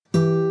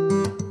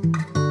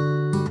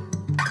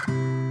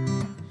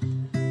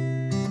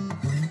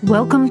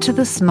Welcome to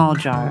The Small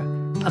Jar,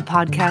 a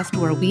podcast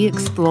where we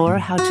explore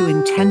how to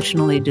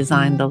intentionally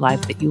design the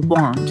life that you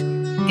want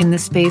in the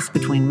space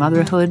between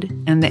motherhood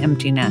and the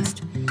empty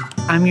nest.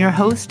 I'm your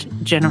host,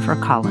 Jennifer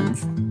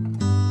Collins.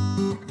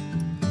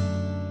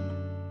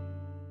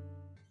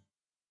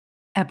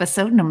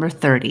 Episode number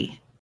 30.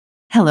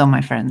 Hello,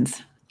 my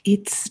friends.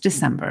 It's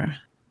December.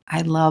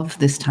 I love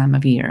this time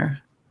of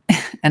year,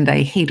 and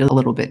I hate it a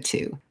little bit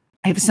too.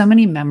 I have so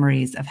many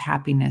memories of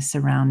happiness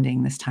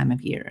surrounding this time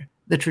of year.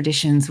 The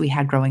traditions we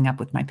had growing up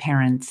with my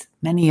parents,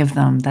 many of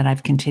them that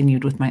I've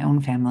continued with my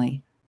own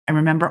family. I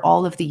remember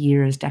all of the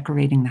years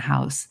decorating the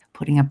house,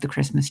 putting up the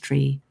Christmas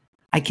tree.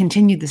 I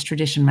continued this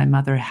tradition my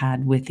mother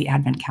had with the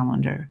Advent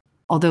calendar.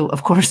 Although,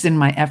 of course, in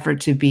my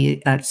effort to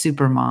be that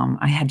super mom,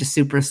 I had to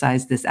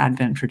supersize this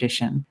Advent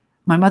tradition.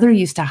 My mother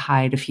used to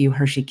hide a few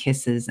Hershey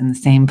Kisses in the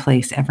same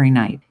place every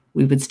night.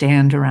 We would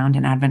stand around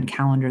an Advent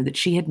calendar that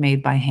she had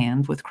made by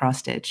hand with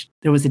cross-stitch.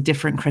 There was a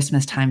different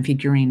Christmas time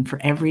figurine for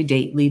every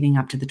date leading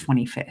up to the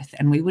 25th,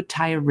 and we would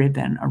tie a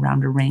ribbon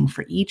around a ring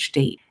for each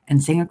date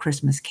and sing a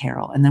Christmas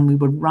carol, and then we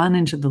would run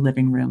into the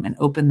living room and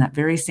open that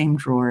very same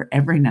drawer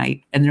every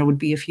night, and there would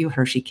be a few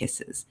Hershey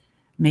Kisses,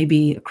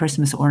 maybe a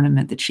Christmas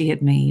ornament that she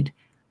had made.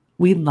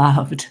 We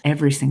loved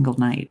every single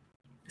night.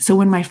 So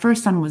when my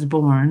first son was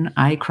born,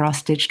 I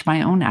cross-stitched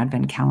my own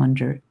Advent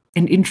calendar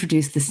and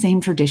introduced the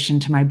same tradition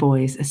to my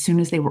boys as soon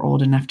as they were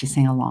old enough to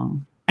sing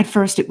along. At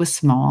first, it was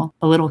small,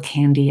 a little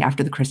candy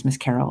after the Christmas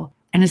carol.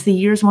 And as the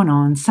years went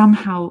on,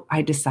 somehow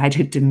I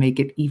decided to make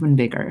it even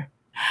bigger.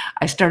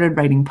 I started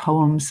writing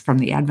poems from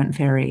the Advent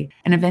Fairy,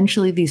 and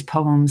eventually these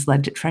poems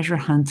led to treasure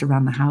hunts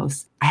around the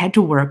house. I had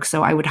to work,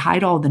 so I would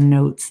hide all the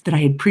notes that I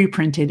had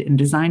pre-printed and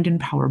designed in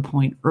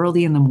PowerPoint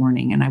early in the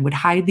morning, and I would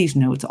hide these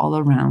notes all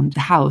around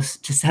the house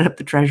to set up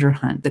the treasure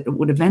hunt that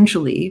would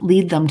eventually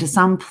lead them to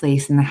some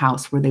place in the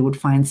house where they would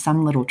find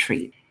some little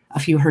treat. A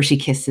few Hershey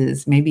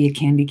Kisses, maybe a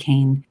candy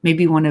cane,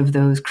 maybe one of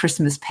those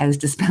Christmas Pez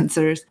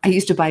dispensers. I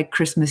used to buy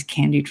Christmas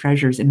candy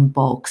treasures in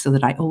bulk so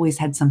that I always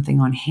had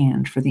something on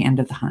hand for the end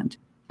of the hunt.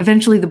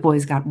 Eventually, the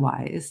boys got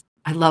wise.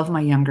 I love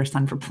my younger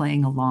son for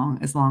playing along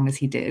as long as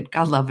he did.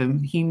 God love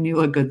him. He knew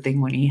a good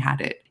thing when he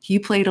had it. He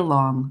played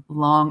along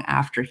long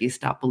after he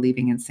stopped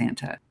believing in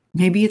Santa.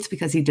 Maybe it's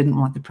because he didn't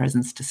want the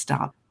presents to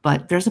stop,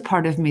 but there's a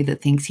part of me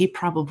that thinks he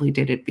probably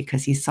did it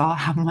because he saw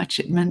how much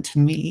it meant to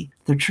me,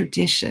 the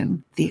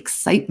tradition, the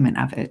excitement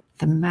of it,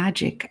 the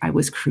magic I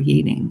was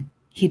creating.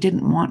 He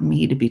didn't want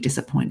me to be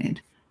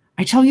disappointed.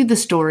 I tell you the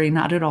story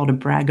not at all to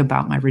brag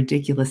about my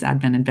ridiculous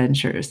Advent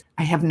adventures.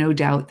 I have no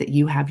doubt that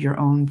you have your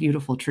own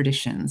beautiful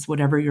traditions,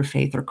 whatever your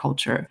faith or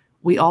culture.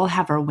 We all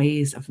have our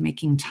ways of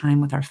making time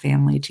with our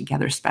family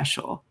together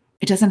special.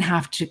 It doesn't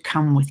have to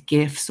come with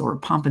gifts or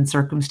pomp and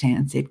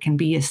circumstance. It can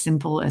be as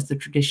simple as the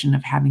tradition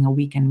of having a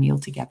weekend meal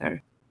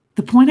together.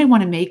 The point I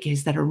want to make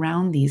is that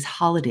around these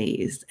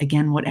holidays,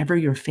 again, whatever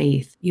your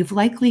faith, you've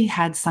likely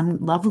had some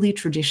lovely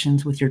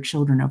traditions with your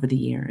children over the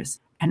years.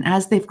 And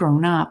as they've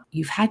grown up,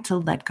 you've had to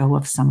let go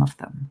of some of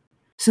them.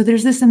 So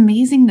there's this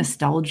amazing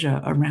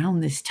nostalgia around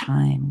this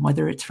time,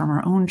 whether it's from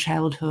our own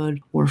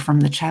childhood or from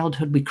the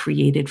childhood we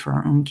created for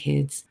our own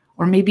kids,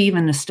 or maybe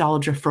even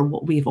nostalgia for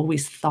what we've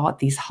always thought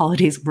these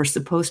holidays were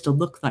supposed to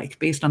look like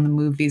based on the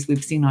movies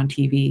we've seen on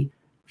TV,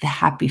 the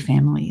happy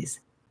families.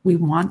 We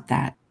want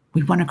that.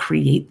 We want to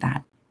create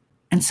that.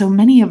 And so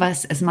many of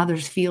us as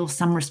mothers feel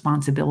some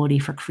responsibility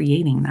for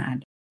creating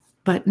that.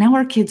 But now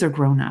our kids are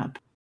grown up.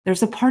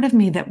 There's a part of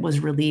me that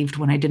was relieved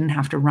when I didn't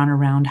have to run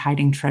around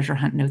hiding treasure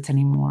hunt notes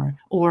anymore,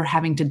 or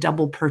having to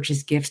double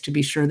purchase gifts to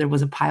be sure there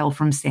was a pile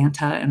from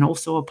Santa and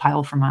also a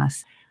pile from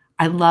us.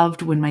 I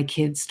loved when my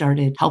kids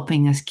started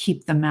helping us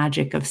keep the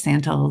magic of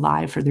Santa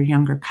alive for their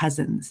younger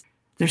cousins.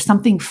 There's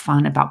something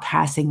fun about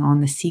passing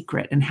on the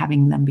secret and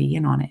having them be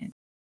in on it.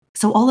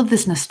 So all of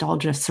this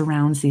nostalgia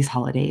surrounds these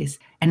holidays,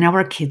 and now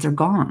our kids are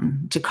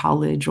gone to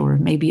college or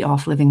maybe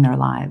off living their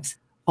lives,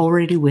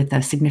 already with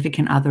a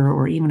significant other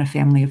or even a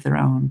family of their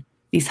own.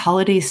 These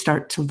holidays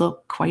start to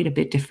look quite a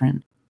bit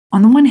different.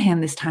 On the one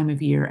hand, this time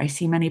of year, I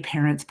see many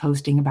parents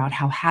posting about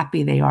how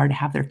happy they are to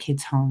have their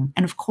kids home.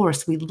 And of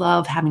course, we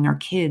love having our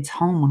kids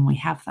home when we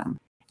have them.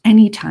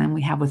 Any time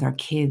we have with our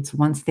kids,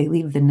 once they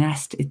leave the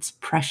nest, it's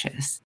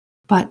precious.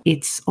 But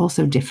it's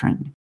also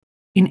different.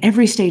 In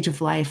every stage of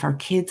life, our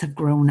kids have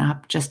grown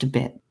up just a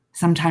bit,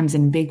 sometimes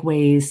in big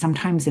ways,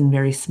 sometimes in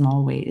very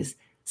small ways,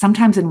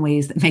 sometimes in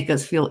ways that make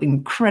us feel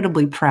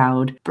incredibly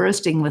proud,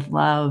 bursting with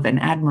love and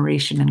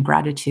admiration and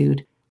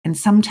gratitude. And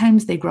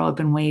sometimes they grow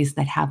up in ways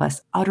that have us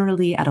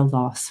utterly at a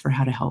loss for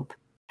how to help,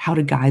 how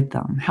to guide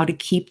them, how to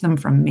keep them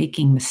from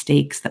making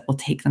mistakes that will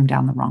take them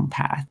down the wrong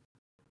path.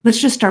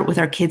 Let's just start with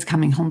our kids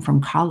coming home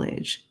from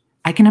college.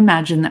 I can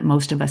imagine that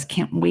most of us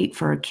can't wait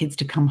for our kids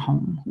to come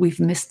home.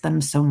 We've missed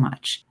them so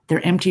much.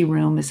 Their empty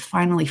room is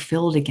finally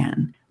filled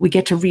again. We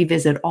get to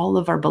revisit all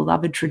of our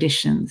beloved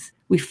traditions.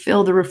 We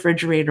fill the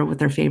refrigerator with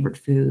their favorite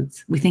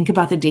foods. We think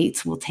about the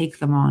dates we'll take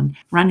them on,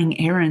 running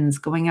errands,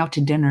 going out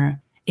to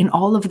dinner. in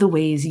all of the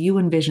ways you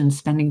envision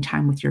spending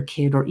time with your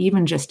kid, or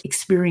even just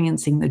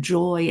experiencing the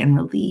joy and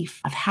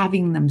relief of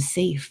having them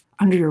safe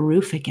under your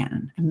roof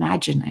again.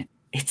 Imagine it.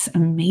 It's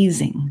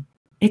amazing,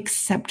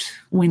 except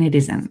when it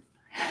isn't.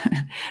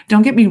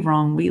 Don't get me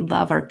wrong, we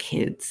love our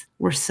kids.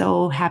 We're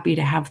so happy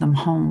to have them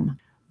home,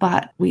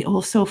 but we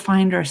also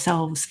find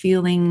ourselves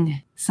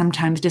feeling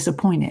sometimes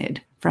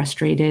disappointed,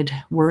 frustrated,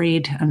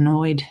 worried,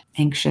 annoyed,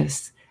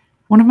 anxious.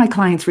 One of my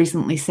clients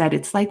recently said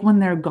it's like when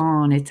they're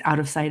gone, it's out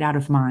of sight, out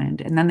of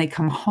mind, and then they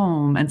come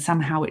home and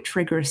somehow it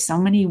triggers so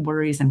many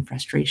worries and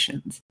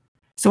frustrations.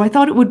 So I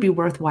thought it would be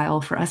worthwhile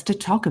for us to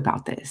talk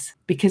about this,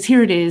 because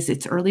here it is,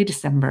 it's early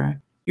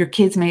December. Your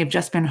kids may have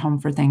just been home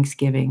for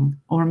Thanksgiving,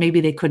 or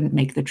maybe they couldn't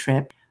make the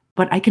trip.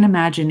 But I can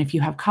imagine if you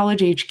have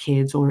college-age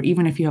kids, or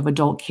even if you have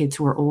adult kids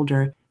who are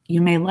older,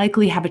 you may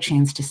likely have a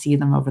chance to see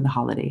them over the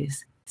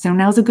holidays. So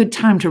now's a good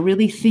time to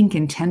really think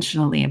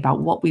intentionally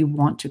about what we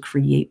want to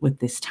create with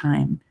this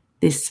time,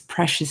 this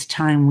precious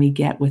time we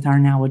get with our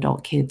now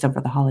adult kids over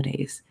the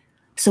holidays.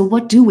 So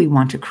what do we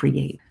want to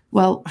create?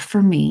 Well,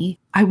 for me,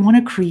 I want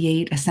to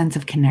create a sense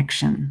of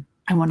connection.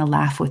 I want to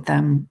laugh with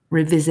them,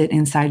 revisit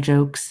inside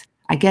jokes.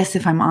 I guess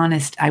if I'm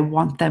honest, I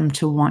want them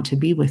to want to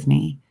be with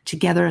me,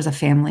 together as a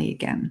family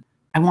again.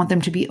 I want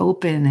them to be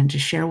open and to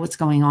share what's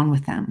going on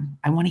with them.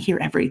 I want to hear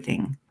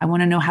everything. I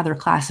want to know how their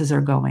classes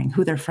are going,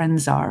 who their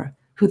friends are,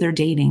 who they're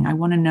dating. I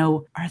want to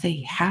know, are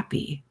they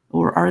happy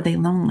or are they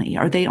lonely?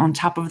 Are they on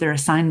top of their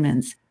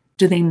assignments?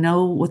 Do they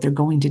know what they're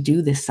going to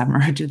do this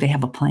summer? Do they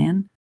have a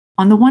plan?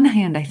 On the one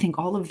hand, I think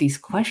all of these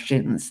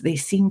questions, they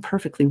seem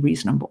perfectly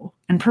reasonable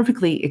and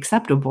perfectly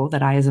acceptable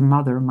that I as a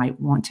mother might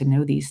want to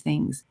know these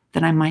things,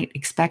 that I might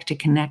expect to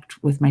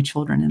connect with my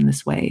children in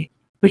this way.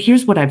 But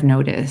here's what I've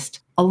noticed.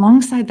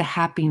 Alongside the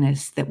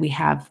happiness that we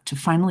have to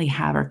finally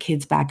have our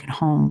kids back at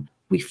home,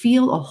 we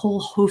feel a whole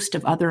host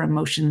of other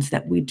emotions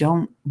that we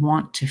don't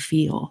want to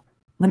feel.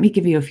 Let me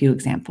give you a few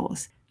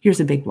examples. Here's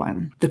a big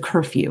one, the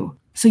curfew.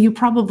 So you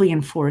probably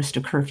enforced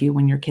a curfew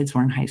when your kids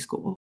were in high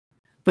school.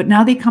 But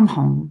now they come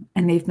home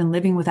and they've been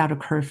living without a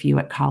curfew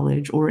at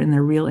college or in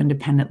their real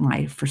independent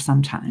life for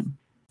some time.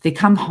 They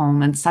come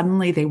home and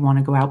suddenly they want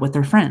to go out with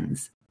their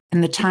friends.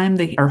 And the time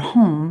they are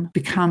home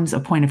becomes a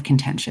point of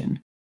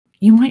contention.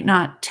 You might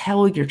not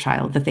tell your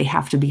child that they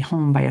have to be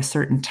home by a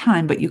certain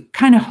time, but you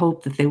kind of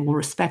hope that they will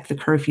respect the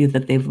curfew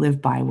that they've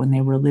lived by when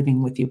they were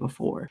living with you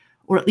before.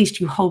 Or at least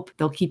you hope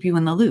they'll keep you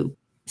in the loop.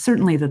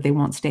 Certainly that they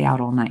won't stay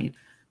out all night.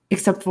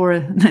 Except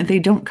for they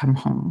don't come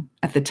home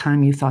at the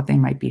time you thought they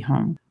might be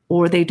home.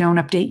 Or they don't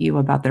update you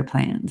about their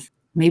plans.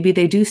 Maybe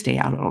they do stay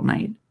out all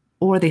night.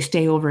 Or they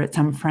stay over at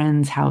some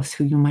friend's house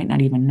who you might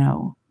not even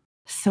know.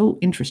 So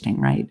interesting,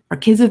 right? Our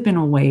kids have been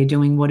away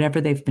doing whatever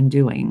they've been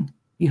doing.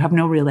 You have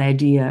no real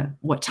idea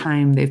what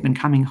time they've been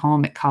coming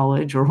home at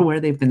college or where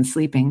they've been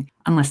sleeping,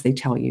 unless they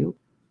tell you.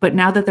 But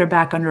now that they're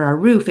back under our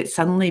roof, it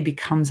suddenly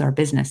becomes our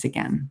business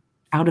again.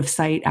 Out of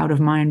sight, out of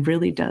mind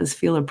really does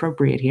feel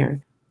appropriate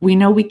here. We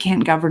know we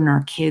can't govern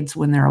our kids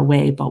when they're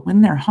away, but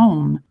when they're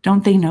home,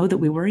 don't they know that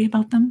we worry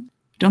about them?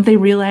 Don't they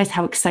realize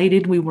how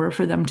excited we were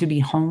for them to be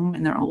home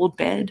in their old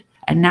bed?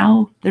 And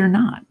now they're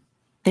not.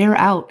 They're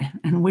out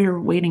and we're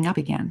waiting up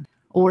again,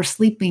 or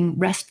sleeping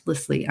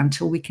restlessly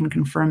until we can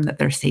confirm that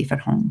they're safe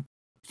at home.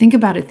 Think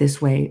about it this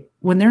way.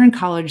 When they're in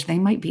college, they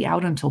might be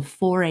out until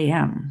 4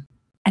 a.m.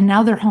 And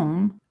now they're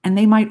home, and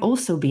they might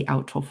also be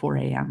out till 4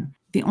 a.m.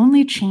 The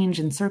only change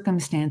in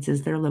circumstance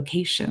is their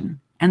location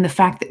and the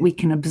fact that we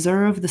can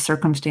observe the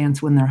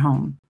circumstance when they're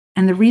home.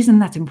 And the reason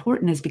that's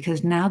important is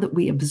because now that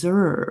we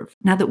observe,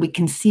 now that we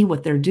can see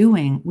what they're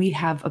doing, we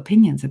have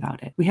opinions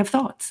about it. We have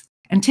thoughts.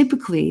 And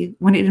typically,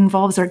 when it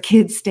involves our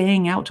kids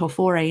staying out till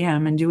 4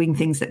 a.m. and doing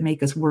things that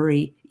make us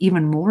worry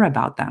even more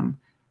about them,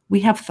 we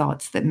have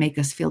thoughts that make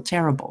us feel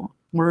terrible,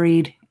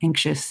 worried,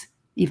 anxious,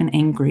 even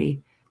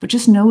angry. But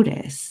just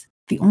notice,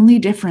 the only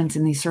difference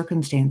in these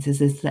circumstances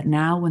is that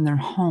now when they're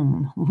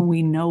home,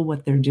 we know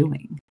what they're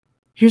doing.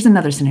 Here's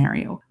another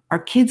scenario. Our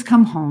kids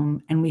come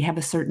home and we have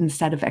a certain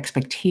set of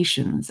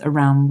expectations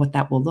around what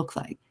that will look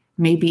like.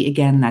 Maybe,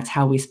 again, that's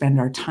how we spend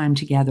our time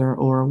together,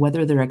 or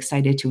whether they're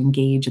excited to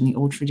engage in the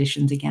old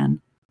traditions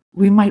again.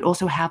 We might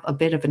also have a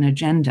bit of an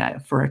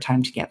agenda for our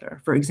time together.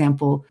 For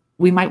example,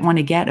 we might want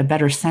to get a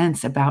better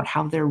sense about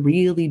how they're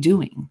really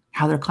doing,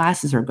 how their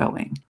classes are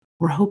going.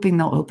 We're hoping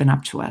they'll open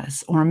up to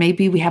us. Or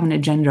maybe we have an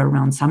agenda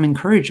around some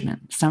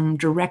encouragement, some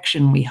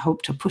direction we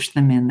hope to push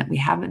them in that we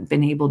haven't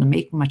been able to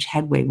make much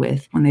headway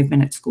with when they've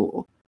been at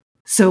school.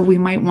 So we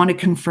might want to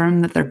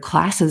confirm that their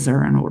classes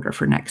are in order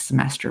for next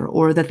semester,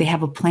 or that they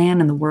have a plan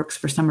in the works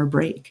for summer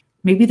break.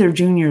 Maybe they're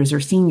juniors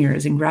or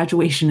seniors and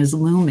graduation is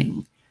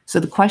looming. So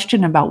the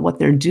question about what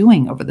they're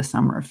doing over the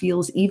summer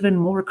feels even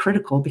more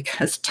critical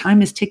because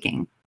time is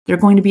ticking. They're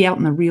going to be out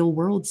in the real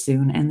world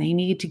soon, and they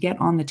need to get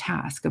on the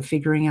task of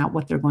figuring out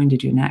what they're going to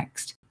do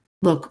next.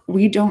 Look,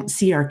 we don't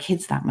see our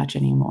kids that much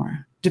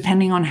anymore.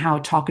 Depending on how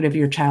talkative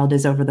your child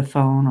is over the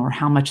phone, or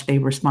how much they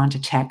respond to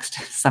text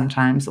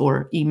sometimes,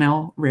 or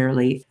email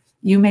rarely,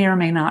 you may or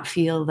may not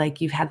feel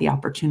like you've had the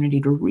opportunity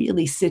to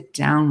really sit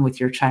down with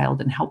your child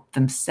and help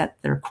them set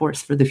their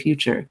course for the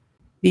future.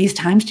 These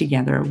times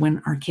together,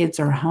 when our kids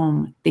are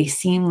home, they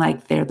seem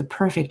like they're the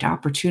perfect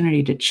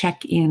opportunity to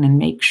check in and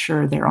make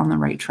sure they're on the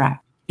right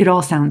track. It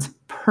all sounds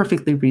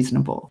perfectly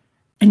reasonable.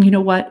 And you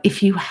know what?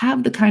 If you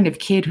have the kind of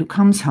kid who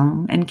comes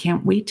home and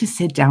can't wait to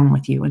sit down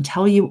with you and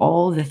tell you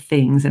all the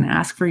things and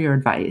ask for your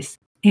advice,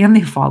 and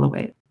they follow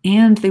it,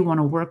 and they want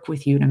to work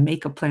with you to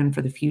make a plan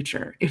for the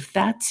future, if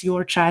that's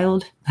your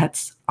child,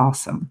 that's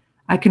awesome.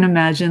 I can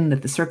imagine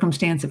that the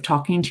circumstance of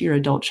talking to your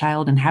adult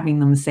child and having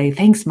them say,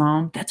 "Thanks,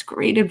 mom. That's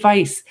great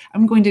advice.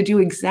 I'm going to do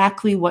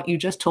exactly what you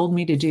just told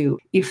me to do."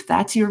 If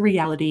that's your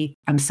reality,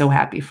 I'm so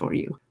happy for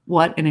you.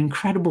 What an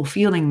incredible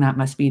feeling that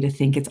must be to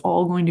think it's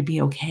all going to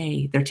be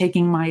okay. They're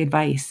taking my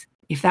advice.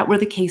 If that were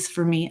the case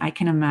for me, I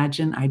can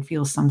imagine I'd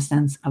feel some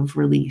sense of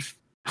relief,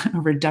 a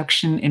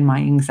reduction in my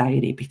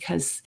anxiety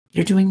because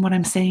they're doing what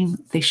I'm saying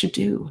they should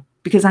do.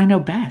 Because I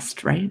know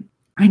best, right?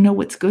 I know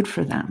what's good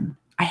for them.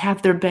 I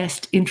have their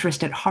best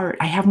interest at heart.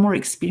 I have more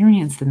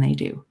experience than they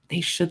do.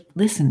 They should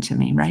listen to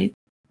me, right?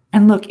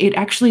 And look, it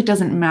actually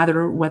doesn't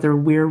matter whether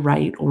we're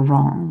right or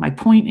wrong. My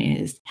point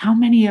is, how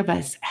many of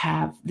us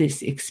have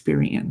this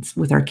experience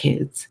with our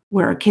kids,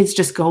 where our kids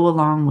just go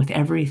along with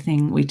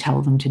everything we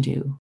tell them to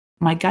do?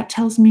 My gut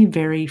tells me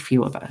very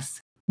few of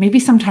us. Maybe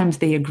sometimes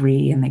they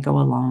agree and they go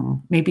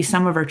along. Maybe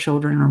some of our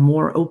children are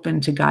more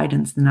open to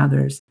guidance than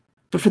others.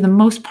 But for the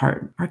most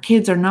part, our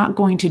kids are not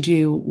going to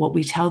do what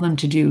we tell them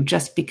to do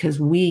just because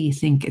we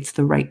think it's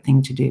the right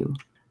thing to do.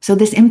 So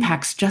this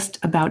impacts just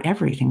about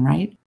everything,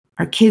 right?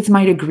 Our kids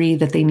might agree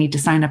that they need to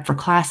sign up for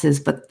classes,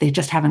 but they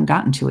just haven't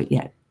gotten to it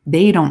yet.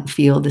 They don't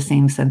feel the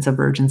same sense of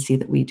urgency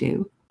that we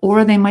do.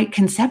 Or they might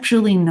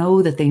conceptually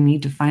know that they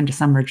need to find a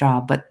summer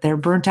job, but they're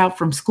burnt out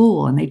from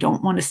school and they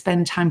don't want to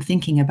spend time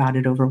thinking about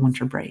it over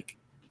winter break.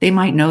 They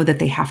might know that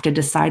they have to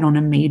decide on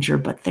a major,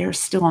 but they're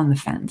still on the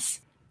fence.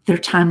 Their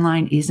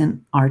timeline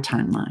isn't our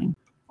timeline.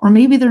 Or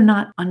maybe they're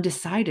not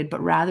undecided,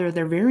 but rather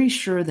they're very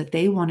sure that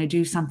they want to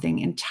do something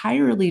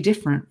entirely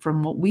different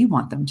from what we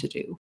want them to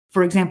do.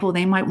 For example,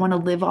 they might want to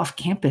live off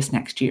campus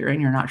next year and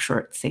you're not sure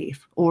it's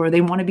safe. Or they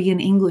want to be an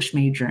English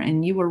major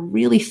and you were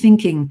really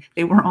thinking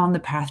they were on the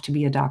path to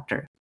be a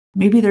doctor.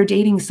 Maybe they're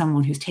dating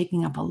someone who's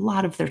taking up a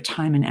lot of their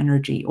time and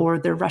energy, or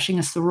they're rushing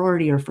a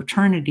sorority or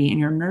fraternity and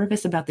you're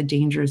nervous about the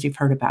dangers you've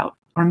heard about,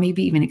 or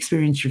maybe even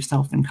experienced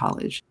yourself in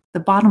college. The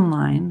bottom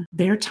line,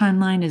 their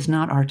timeline is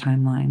not our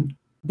timeline.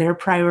 Their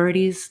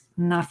priorities,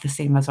 not the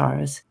same as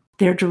ours.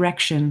 Their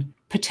direction,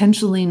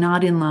 potentially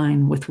not in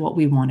line with what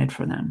we wanted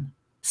for them.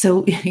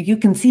 So you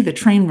can see the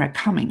train wreck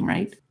coming,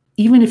 right?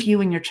 Even if you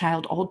and your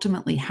child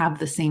ultimately have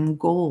the same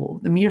goal,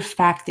 the mere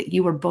fact that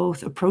you are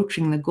both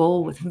approaching the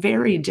goal with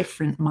very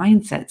different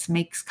mindsets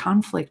makes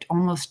conflict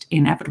almost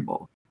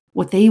inevitable.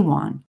 What they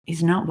want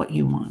is not what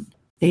you want.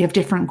 They have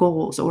different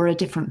goals or a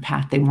different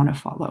path they want to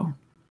follow.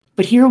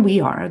 But here we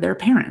are, their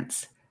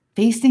parents,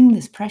 facing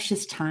this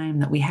precious time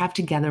that we have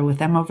together with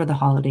them over the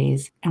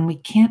holidays, and we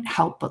can't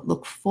help but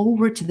look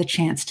forward to the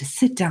chance to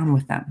sit down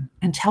with them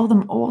and tell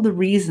them all the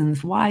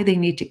reasons why they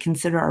need to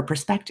consider our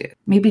perspective,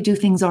 maybe do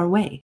things our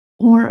way.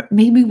 Or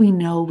maybe we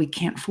know we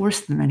can't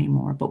force them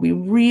anymore, but we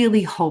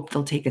really hope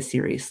they'll take us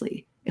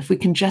seriously. If we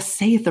can just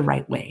say it the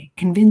right way,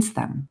 convince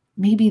them,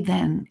 maybe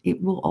then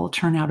it will all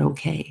turn out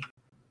okay.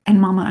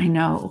 And Mama, I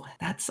know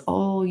that's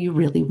all you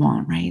really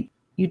want, right?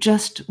 You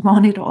just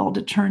want it all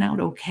to turn out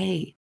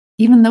okay.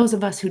 Even those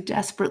of us who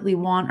desperately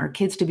want our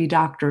kids to be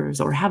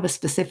doctors or have a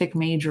specific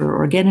major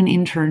or get an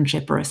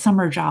internship or a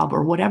summer job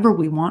or whatever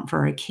we want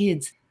for our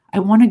kids, I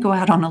want to go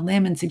out on a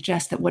limb and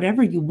suggest that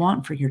whatever you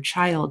want for your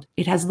child,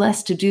 it has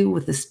less to do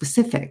with the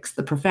specifics,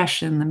 the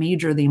profession, the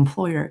major, the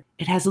employer.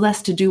 It has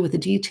less to do with the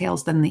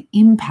details than the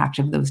impact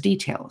of those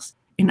details.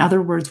 In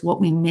other words, what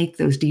we make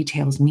those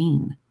details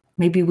mean.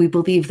 Maybe we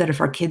believe that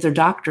if our kids are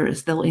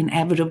doctors, they'll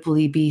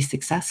inevitably be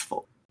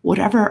successful.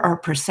 Whatever our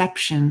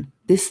perception,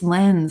 this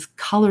lens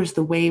colors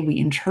the way we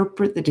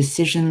interpret the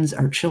decisions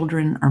our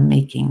children are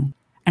making.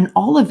 And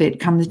all of it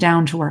comes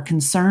down to our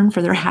concern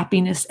for their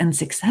happiness and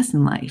success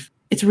in life.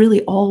 It's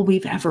really all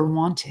we've ever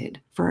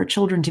wanted, for our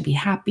children to be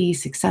happy,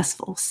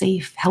 successful,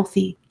 safe,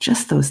 healthy,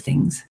 just those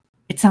things.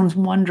 It sounds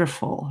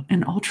wonderful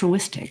and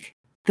altruistic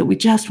that we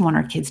just want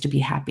our kids to be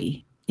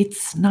happy.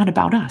 It's not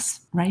about us,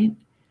 right?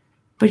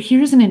 But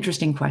here's an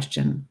interesting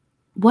question.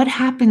 What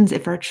happens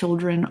if our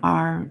children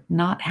are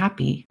not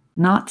happy,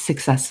 not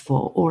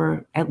successful,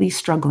 or at least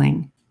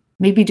struggling,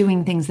 maybe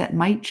doing things that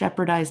might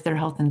jeopardize their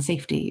health and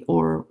safety?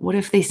 Or what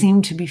if they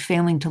seem to be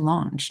failing to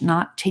launch,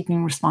 not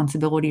taking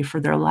responsibility for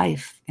their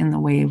life in the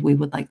way we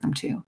would like them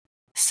to?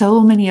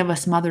 So many of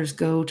us mothers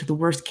go to the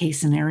worst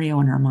case scenario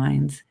in our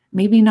minds.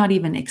 Maybe not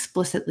even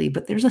explicitly,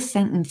 but there's a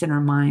sentence in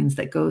our minds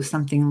that goes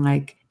something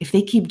like, if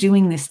they keep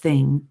doing this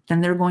thing,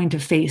 then they're going to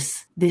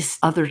face this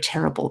other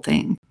terrible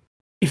thing.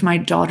 If my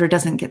daughter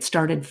doesn't get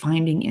started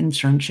finding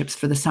internships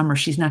for the summer,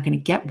 she's not going to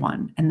get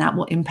one, and that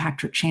will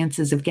impact her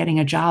chances of getting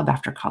a job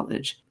after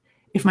college.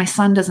 If my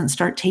son doesn't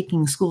start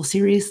taking school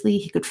seriously,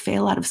 he could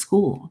fail out of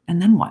school,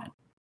 and then what?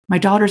 My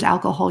daughter's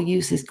alcohol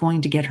use is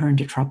going to get her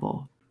into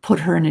trouble,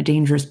 put her in a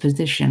dangerous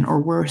position, or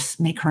worse,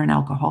 make her an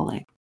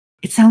alcoholic.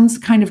 It sounds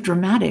kind of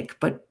dramatic,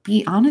 but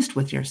be honest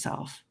with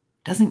yourself.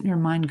 Doesn't your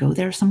mind go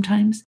there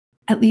sometimes?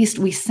 At least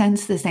we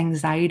sense this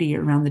anxiety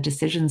around the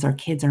decisions our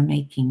kids are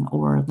making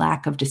or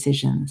lack of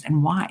decisions,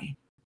 and why.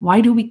 Why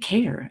do we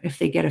care if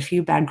they get a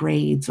few bad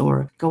grades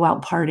or go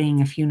out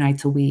partying a few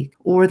nights a week,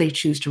 or they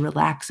choose to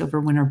relax over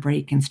winter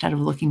break instead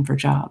of looking for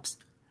jobs?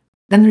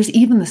 Then there's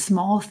even the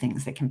small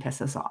things that can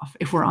piss us off,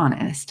 if we're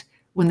honest.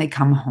 When they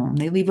come home,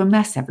 they leave a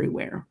mess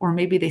everywhere, or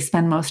maybe they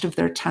spend most of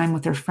their time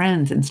with their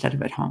friends instead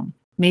of at home.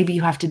 Maybe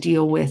you have to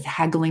deal with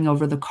haggling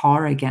over the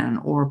car again,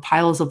 or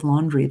piles of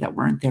laundry that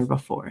weren't there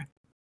before.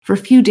 For a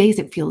few days,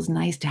 it feels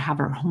nice to have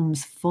our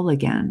homes full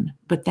again,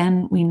 but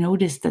then we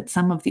notice that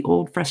some of the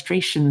old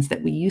frustrations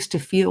that we used to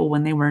feel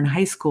when they were in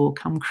high school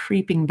come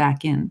creeping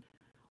back in.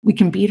 We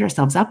can beat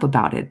ourselves up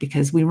about it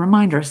because we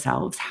remind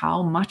ourselves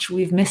how much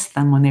we've missed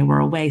them when they were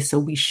away, so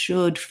we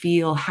should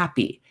feel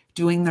happy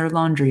doing their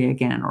laundry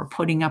again or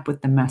putting up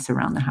with the mess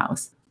around the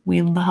house.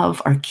 We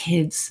love our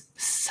kids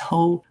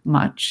so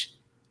much.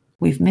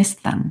 We've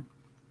missed them.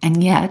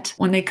 And yet,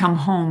 when they come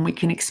home, we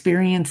can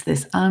experience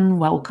this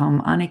unwelcome,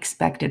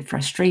 unexpected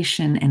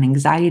frustration and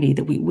anxiety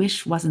that we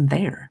wish wasn't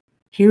there.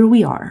 Here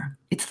we are.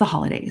 It's the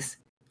holidays.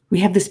 We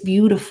have this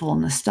beautiful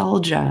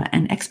nostalgia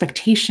and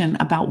expectation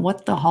about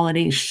what the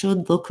holidays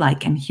should look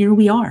like. And here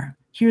we are.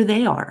 Here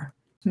they are,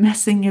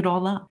 messing it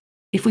all up.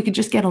 If we could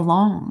just get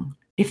along,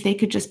 if they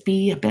could just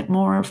be a bit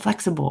more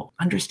flexible,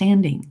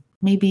 understanding,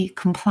 maybe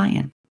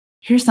compliant.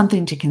 Here's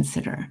something to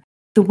consider.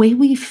 The way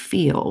we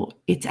feel,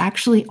 it's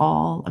actually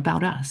all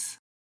about us.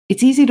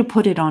 It's easy to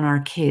put it on our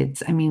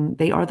kids. I mean,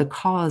 they are the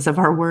cause of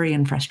our worry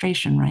and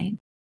frustration, right?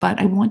 But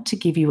I want to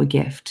give you a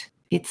gift.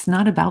 It's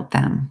not about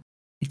them.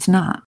 It's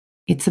not.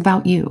 It's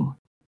about you.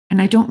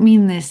 And I don't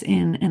mean this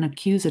in an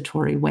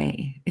accusatory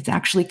way. It's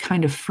actually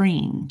kind of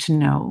freeing to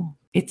know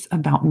it's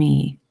about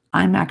me.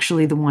 I'm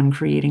actually the one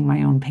creating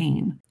my own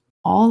pain.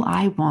 All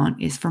I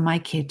want is for my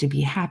kid to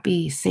be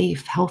happy,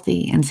 safe,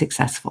 healthy, and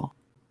successful.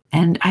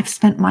 And I've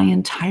spent my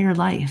entire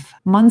life,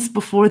 months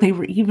before they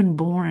were even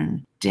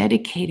born,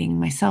 dedicating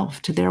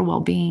myself to their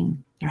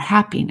well-being, their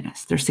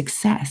happiness, their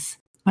success.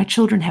 My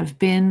children have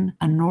been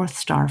a North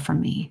Star for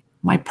me,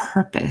 my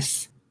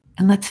purpose.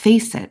 And let's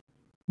face it,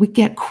 we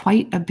get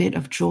quite a bit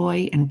of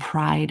joy and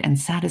pride and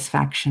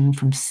satisfaction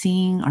from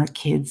seeing our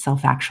kids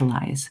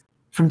self-actualize,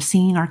 from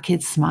seeing our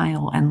kids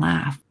smile and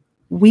laugh.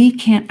 We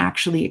can't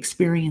actually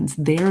experience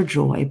their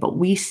joy, but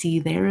we see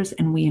theirs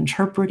and we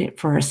interpret it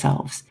for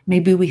ourselves.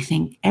 Maybe we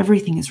think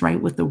everything is right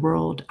with the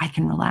world, I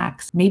can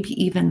relax. Maybe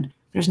even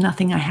there's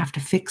nothing I have to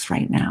fix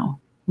right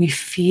now. We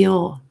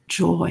feel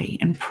joy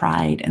and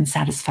pride and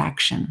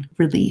satisfaction,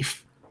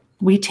 relief.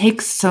 We take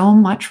so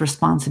much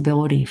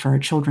responsibility for our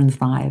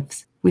children's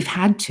lives. We've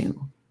had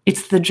to.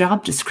 It's the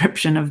job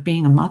description of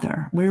being a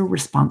mother. We're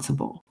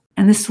responsible.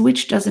 And the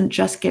switch doesn't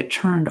just get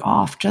turned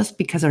off just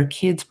because our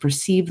kids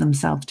perceive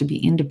themselves to be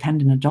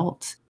independent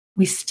adults.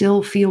 We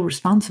still feel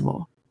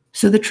responsible.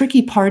 So the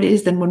tricky part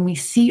is then when we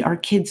see our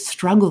kids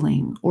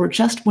struggling, or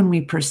just when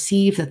we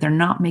perceive that they're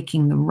not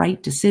making the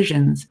right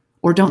decisions,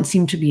 or don't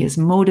seem to be as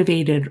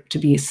motivated to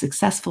be as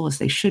successful as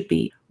they should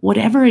be,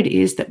 whatever it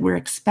is that we're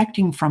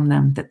expecting from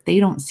them that they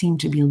don't seem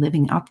to be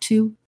living up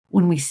to,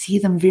 when we see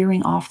them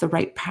veering off the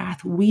right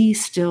path, we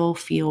still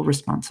feel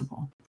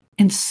responsible.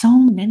 And so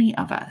many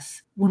of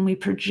us, when we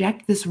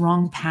project this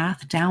wrong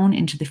path down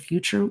into the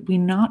future, we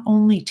not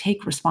only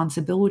take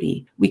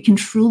responsibility, we can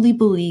truly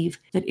believe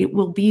that it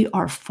will be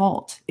our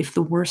fault if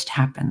the worst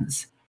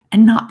happens.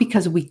 And not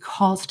because we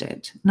caused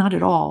it, not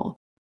at all,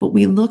 but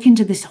we look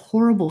into this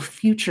horrible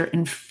future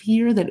and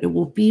fear that it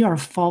will be our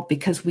fault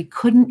because we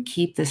couldn't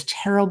keep this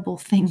terrible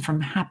thing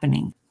from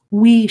happening.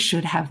 We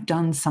should have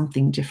done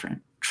something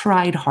different,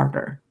 tried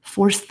harder,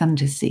 forced them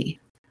to see.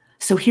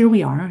 So here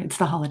we are, it's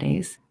the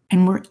holidays.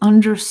 And we're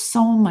under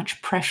so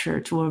much pressure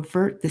to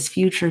avert this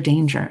future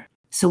danger.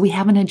 So we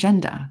have an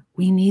agenda.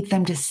 We need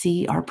them to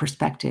see our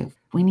perspective.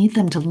 We need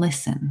them to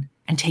listen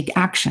and take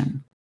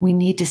action. We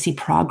need to see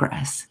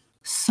progress.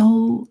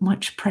 So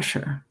much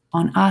pressure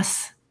on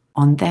us,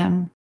 on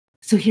them.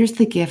 So here's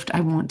the gift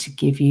I want to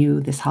give you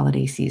this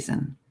holiday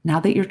season. Now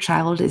that your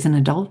child is an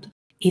adult,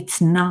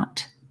 it's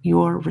not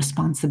your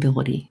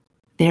responsibility.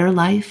 Their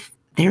life,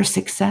 their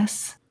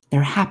success,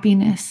 their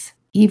happiness,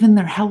 even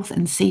their health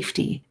and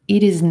safety,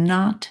 it is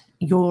not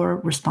your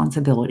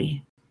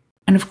responsibility.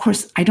 And of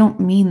course, I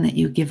don't mean that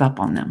you give up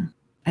on them.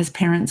 As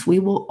parents, we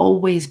will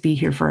always be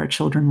here for our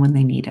children when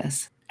they need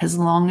us, as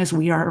long as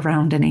we are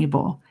around and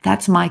able.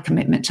 That's my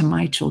commitment to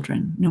my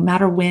children. No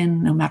matter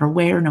when, no matter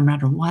where, no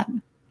matter what,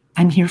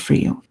 I'm here for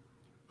you.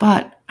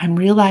 But I'm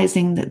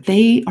realizing that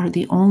they are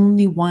the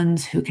only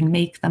ones who can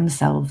make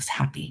themselves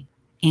happy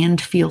and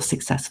feel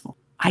successful.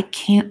 I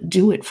can't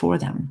do it for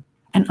them.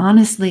 And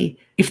honestly,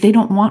 if they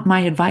don't want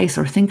my advice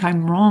or think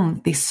I'm wrong,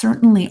 they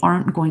certainly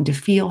aren't going to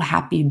feel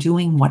happy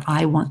doing what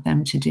I want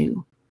them to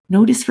do.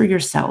 Notice for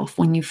yourself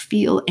when you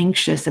feel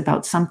anxious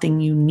about something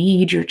you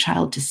need your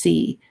child to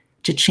see,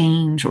 to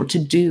change, or to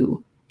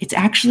do. It's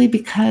actually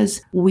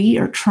because we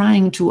are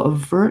trying to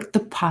avert the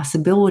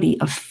possibility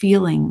of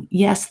feeling,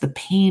 yes, the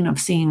pain of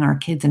seeing our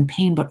kids in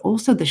pain, but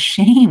also the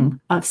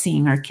shame of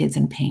seeing our kids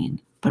in pain.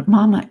 But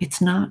mama,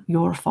 it's not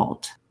your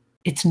fault.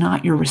 It's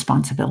not your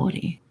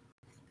responsibility.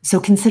 So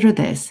consider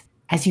this,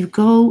 as you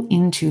go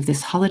into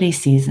this holiday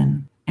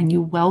season and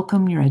you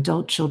welcome your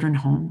adult children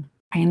home,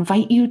 I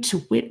invite you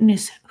to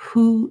witness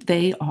who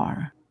they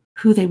are,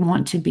 who they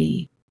want to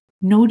be.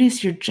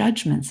 Notice your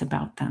judgments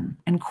about them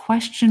and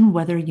question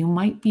whether you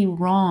might be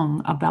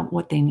wrong about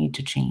what they need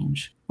to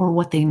change or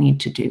what they need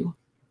to do.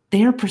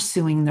 They are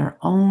pursuing their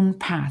own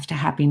path to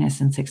happiness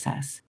and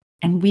success,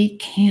 and we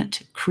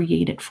can't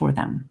create it for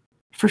them.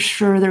 For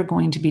sure, they're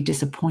going to be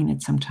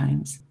disappointed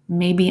sometimes,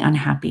 maybe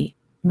unhappy,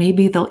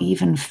 maybe they'll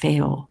even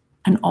fail,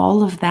 and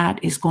all of that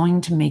is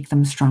going to make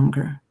them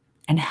stronger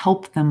and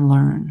help them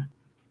learn.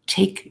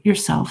 Take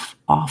yourself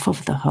off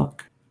of the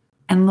hook.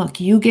 And look,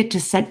 you get to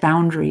set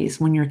boundaries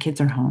when your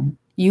kids are home.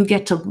 You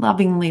get to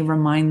lovingly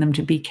remind them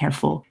to be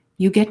careful.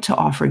 You get to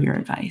offer your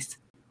advice.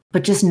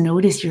 But just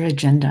notice your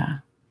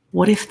agenda.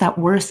 What if that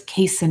worst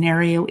case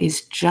scenario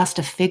is just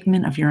a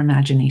figment of your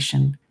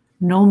imagination?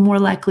 No more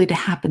likely to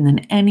happen than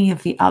any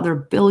of the other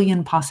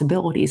billion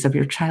possibilities of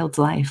your child's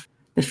life.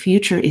 The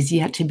future is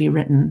yet to be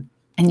written,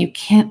 and you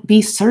can't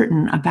be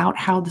certain about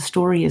how the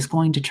story is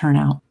going to turn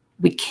out.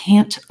 We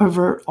can't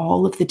avert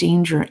all of the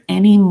danger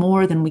any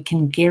more than we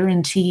can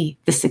guarantee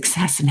the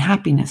success and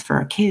happiness for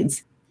our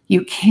kids.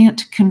 You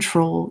can't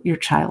control your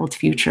child's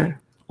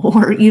future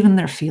or even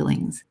their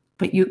feelings,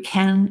 but you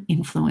can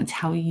influence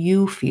how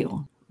you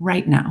feel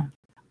right now.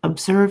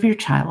 Observe your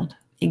child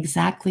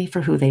exactly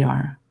for who they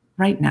are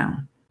right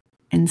now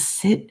and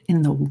sit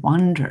in the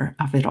wonder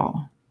of it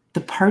all. The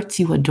parts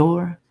you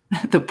adore,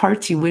 the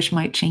parts you wish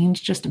might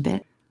change just a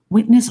bit.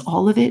 Witness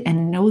all of it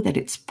and know that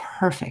it's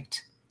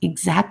perfect,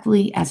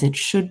 exactly as it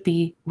should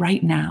be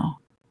right now.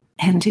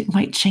 And it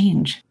might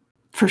change.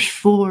 For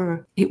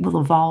sure, it will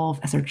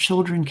evolve as our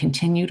children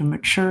continue to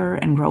mature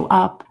and grow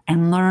up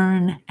and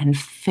learn and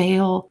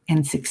fail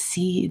and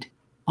succeed.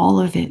 All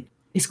of it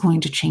is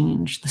going to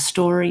change. The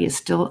story is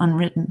still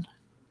unwritten.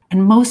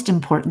 And most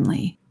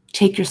importantly,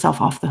 take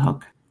yourself off the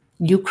hook.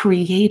 You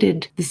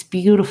created this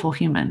beautiful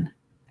human,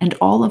 and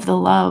all of the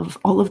love,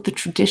 all of the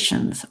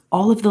traditions,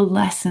 all of the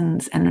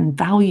lessons and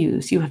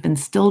values you have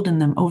instilled in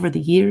them over the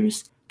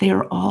years, they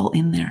are all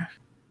in there.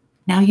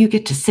 Now you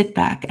get to sit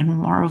back and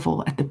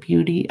marvel at the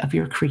beauty of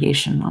your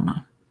creation,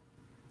 Mama.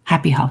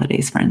 Happy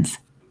holidays, friends.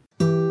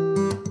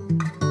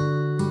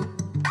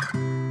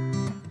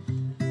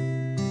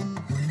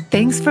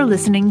 Thanks for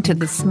listening to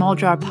the Small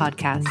Jar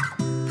Podcast.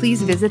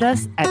 Please visit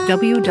us at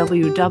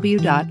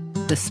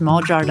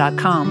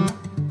www.thesmalljar.com.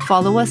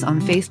 Follow us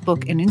on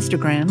Facebook and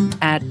Instagram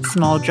at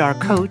Small Jar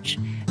Coach,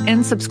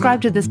 and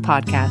subscribe to this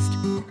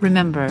podcast.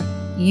 Remember,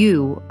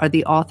 you are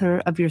the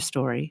author of your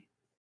story.